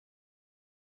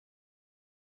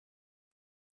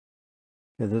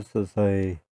Yeah, this is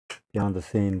a behind the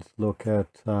scenes look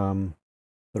at the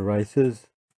races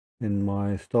in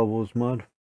my Star Wars mod.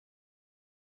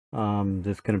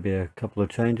 There's going to be a couple of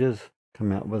changes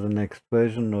come out with the next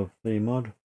version of the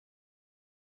mod.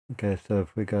 Okay, so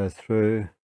if we go through,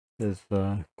 there's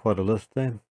quite a list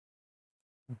there.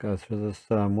 I'll go through this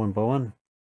one by one.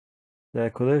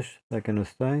 The Aqualish, they're going to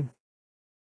stay.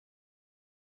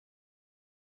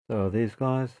 So these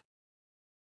guys,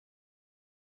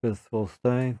 this will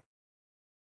stay.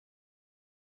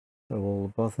 So all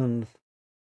the Bothans,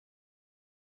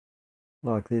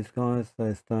 like these guys,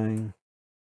 they're staying.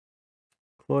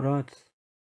 Claudites,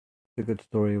 a good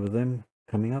story with them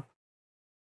coming up.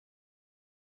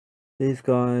 These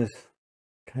guys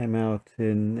came out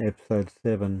in episode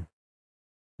 7.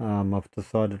 I've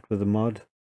decided with the mod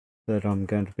that I'm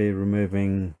going to be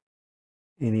removing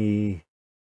any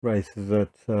races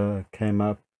that came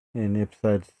up in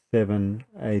episodes 7,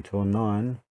 8 or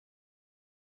 9.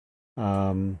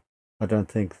 I don't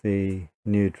think the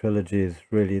new trilogy is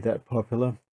really that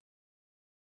popular.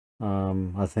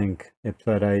 I think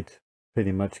episode 8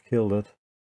 pretty much killed it.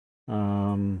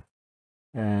 And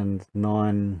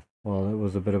 9, well, it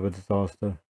was a bit of a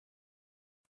disaster.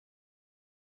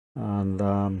 And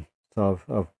so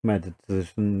I've made the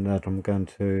decision that I'm going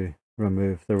to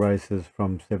remove the races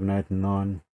from 7, 8 and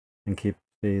 9 and keep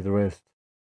the rest,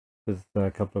 with a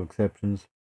couple of exceptions.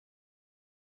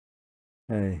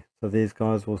 Okay, so these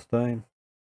guys will stay.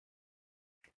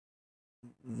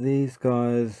 These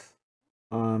guys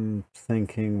I'm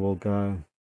thinking will go.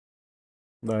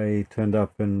 They turned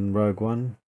up in Rogue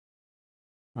One.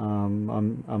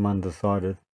 I'm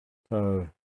undecided. So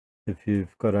if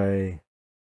you've got an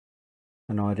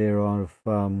idea of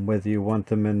whether you want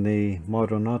them in the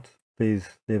mod or not,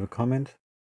 please leave a comment.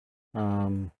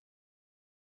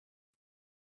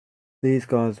 These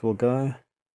guys will go,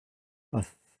 I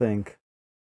think.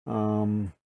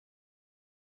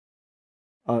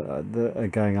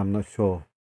 Again, I'm not sure.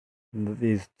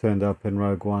 These turned up in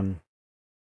Rogue One.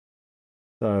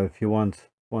 So if you want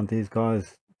these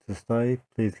guys to stay,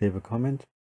 please leave a comment.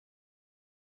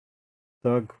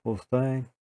 Doug will stay.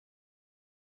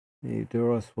 The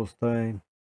Duras will stay.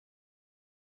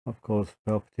 Of course,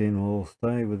 Palpatine will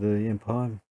stay with the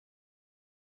Empire.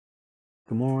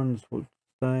 Gamorreans will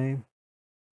stay.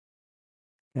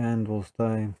 Gand will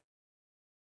stay.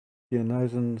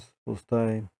 Geonosians will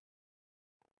stay.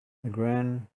 The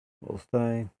Gran will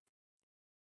stay.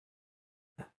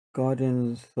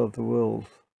 Guardians of the Worlds.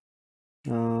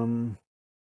 I'm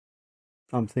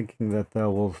thinking that they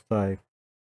will stay.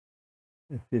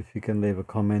 If you can leave a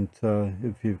comment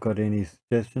if you've got any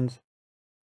suggestions.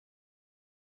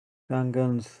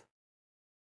 Gungans,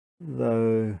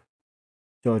 though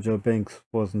Jar Jar Binks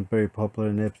wasn't very popular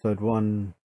in episode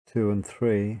 1, 2 and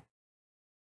 3,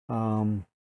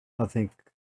 I think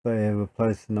they have a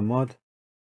place in the mod.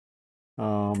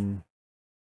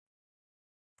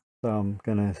 So I'm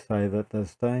gonna say that they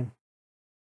stay.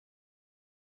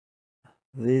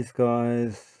 These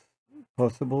guys,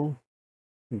 possible,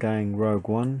 going Rogue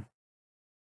One.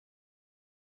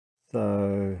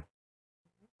 So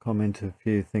comment if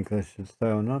you think they should stay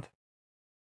or not.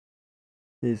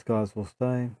 These guys will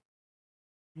stay.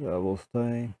 They will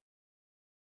stay.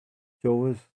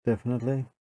 Jawas, definitely.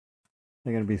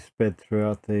 They're going to be spread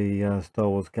throughout the Star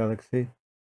Wars galaxy.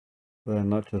 They're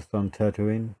not just on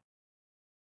Tatooine.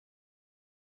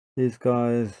 These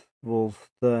guys will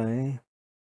stay,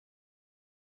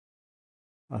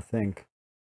 I think.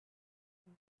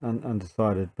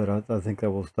 Undecided, but I think they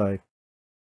will stay.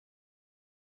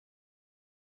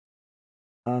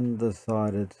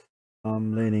 Undecided.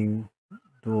 I'm leaning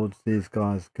towards these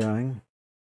guys going.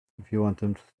 If you want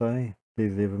them to stay,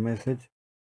 please leave a message.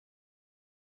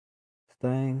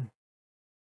 Staying.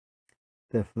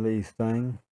 Definitely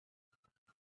staying.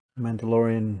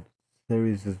 Mandalorian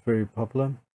series is very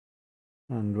popular,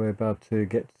 and we're about to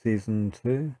get season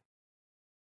 2.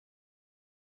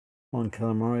 Mon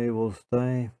Calamari will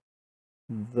stay,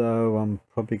 though I'm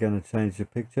probably going to change the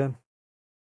picture.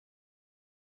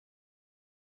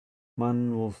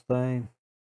 Mun will stay.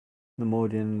 The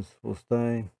Mordians will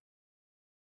stay.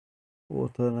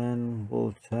 Waterland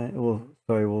will change.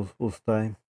 Will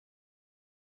stay.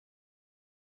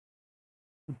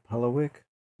 Palawick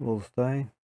will stay.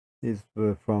 These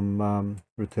were from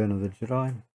Return of the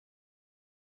Jedi.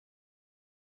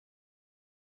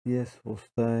 Yes, will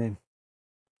stay.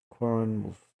 Quarren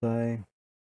will stay.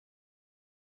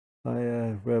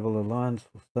 Rebel Alliance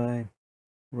will stay.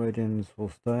 Radians will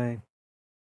stay.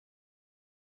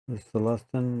 The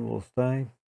Celestin will stay.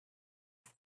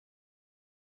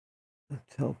 The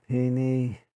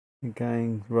Telpini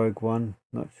Again, Rogue One,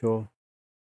 not sure.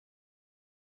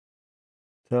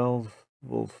 Cells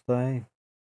will stay.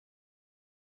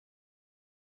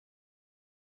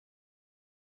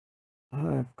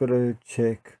 I've got to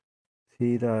check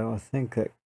Tito. I think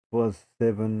it was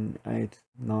 7, 8,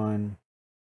 9.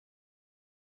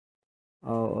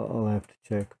 I'll have to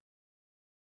check.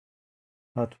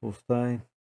 Hut will stay.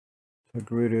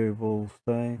 Togrudu will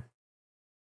stay.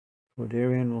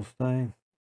 Tordarian will stay.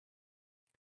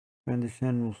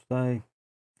 Grandishan will stay.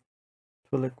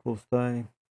 Twi'lek will stay.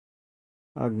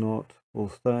 Ugnaught will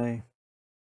stay.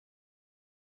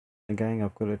 Again,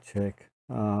 I've got to check.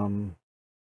 I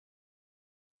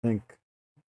think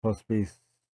possibly it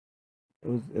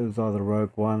was either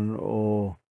Rogue One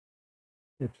or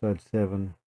episode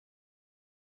 7.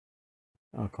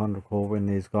 I can't recall when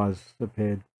these guys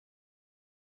appeared.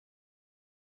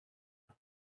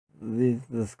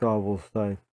 This guy will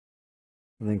stay.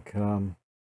 I think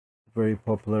very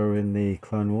popular in the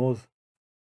Clone Wars.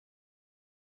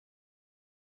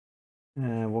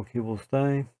 Wookiee will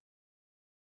stay.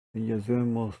 The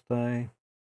Yazum will stay.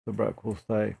 The Brak will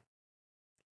stay.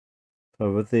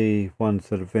 So with the ones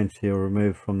that eventually are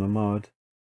removed from the mod,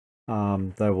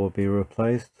 they will be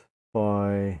replaced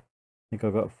by, I think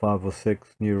I got 5 or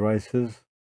 6 new races,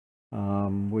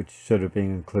 which should have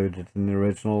been included in the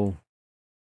original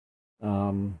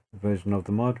version of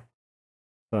the mod.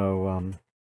 So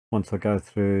once I go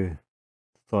through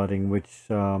deciding which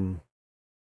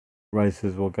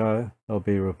races will go, they'll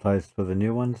be replaced with the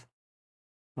new ones.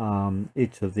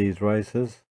 Each of these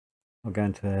races are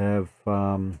going to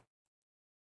have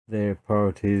their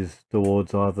priorities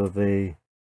towards either the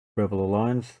Rebel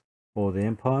Alliance or the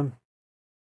Empire,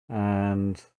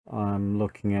 and I'm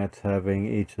looking at having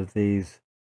each of these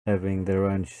having their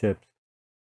own ships.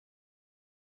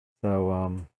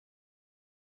 So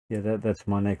yeah, that's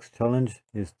my next challenge,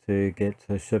 is to get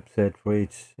a ship set for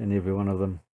each and every one of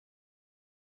them.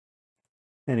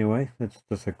 Anyway, that's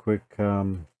just a quick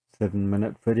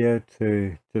 7-minute video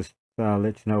to just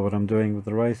let you know what I'm doing with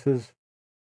the races.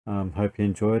 Hope you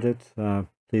enjoyed it.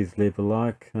 Please leave a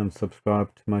like and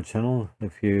subscribe to my channel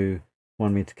if you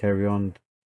want me to carry on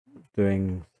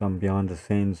doing some behind the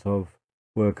scenes of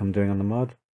work I'm doing on the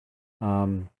mod.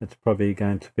 It's probably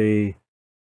going to be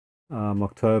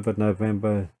October,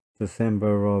 November,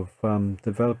 December of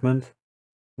development,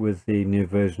 with the new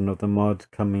version of the mod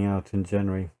coming out in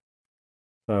January.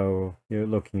 So you're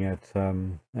looking at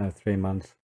 3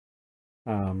 months,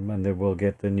 and then we'll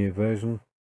get the new version.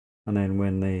 And then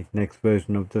when the next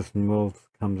version of Distant Worlds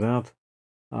comes out,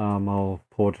 I'll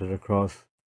port it across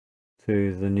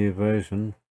to the new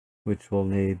version, which will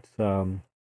need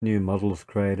new models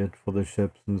created for the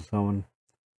ships and so on.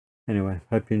 Anyway,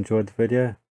 hope you enjoyed the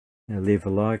video. Leave a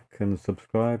like and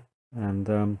subscribe, and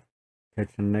catch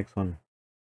you in the next one.